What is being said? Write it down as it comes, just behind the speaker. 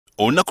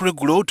Olunaku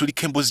lw'eggulo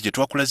tuliko emboozi gye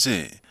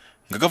twakulaze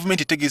nga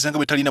gavumenti etegeeza nga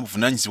bwe talina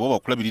buvunanyizibwa bwa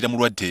kulabirira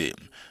mulwadde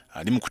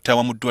ali mu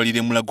kutaawa mu ddwaliro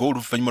e Mulago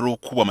oluvannyuma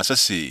lw'okukubwa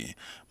amasasi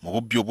mu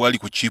bubbi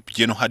obwali ku Cheap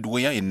General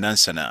Hardware e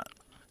Nansana.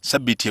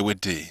 Sabbiiti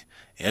ewedde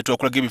era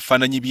twakulaga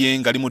ebifaananyi bye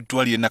ng'ali mu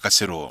ddwaliro e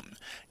Nakasero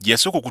gye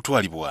yasooka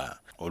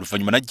okutwalibwa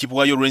oluvannyuma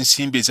n'aggyibwayo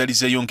olw'ensimbi ezaali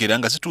zeeyongera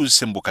nga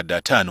zituuse mu bukadde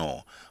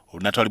 5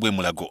 olunatwalibwa e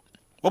Mulago.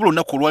 Wabula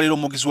olunaku olwaleero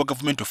omwogezi wa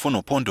gavumenti Ofuna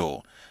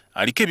Opondo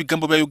aliko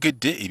ebigambo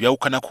byayogedde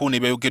ebyawukanako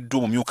n'ebyayogeddwa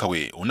omumyuka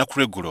we olunaku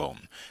lw'eggulo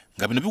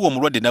nga bino biwa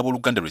omulwadde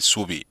n'abooluganda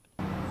lw'essuubi.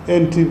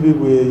 NTV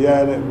bwe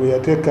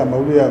yateeka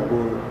amawulire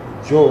ago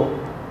jo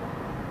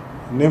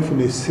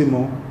nenfuna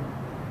essimu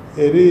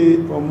eri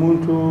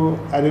omuntu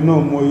alina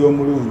omwoyo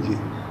omulungi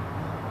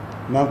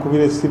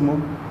nankubira essimu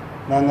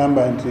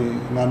n'aŋŋamba nti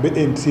ŋŋambe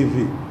NTV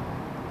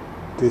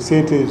te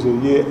ssente ezo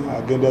ye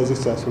agenda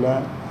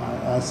zisasula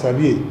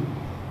asabye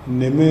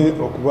nneme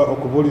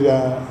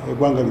okubuulira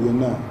eggwanga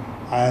lyonna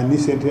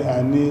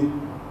ani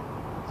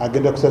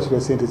agenda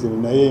kusasula ssente zino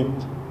naye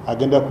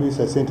agenda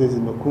kuyisa ssente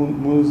zino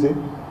munze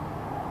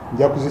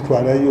nja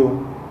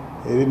kuzitwalayo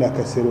eri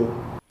Nakasero.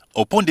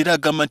 Opondo era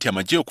agamba nti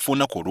amagye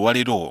okufuunako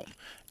olwaleero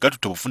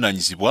gatutte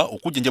obuvunanyizibwa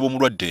okujjanjaba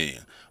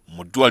omulwadde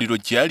mu ddwaliro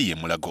gy'ali e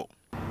Mulago.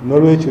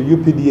 N'olwekyo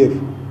UPDF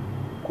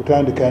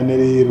kutandika ne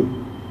leero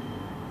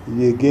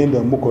egenda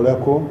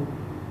omukolako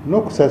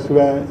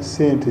n'okusasula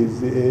ssente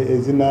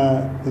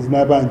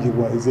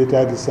ezinaabanjibwa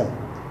ezeetaagisa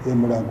e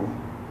Mulago.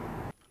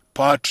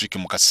 Patrick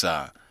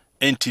Mukasa,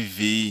 NTV,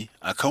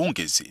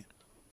 Akawungeezi.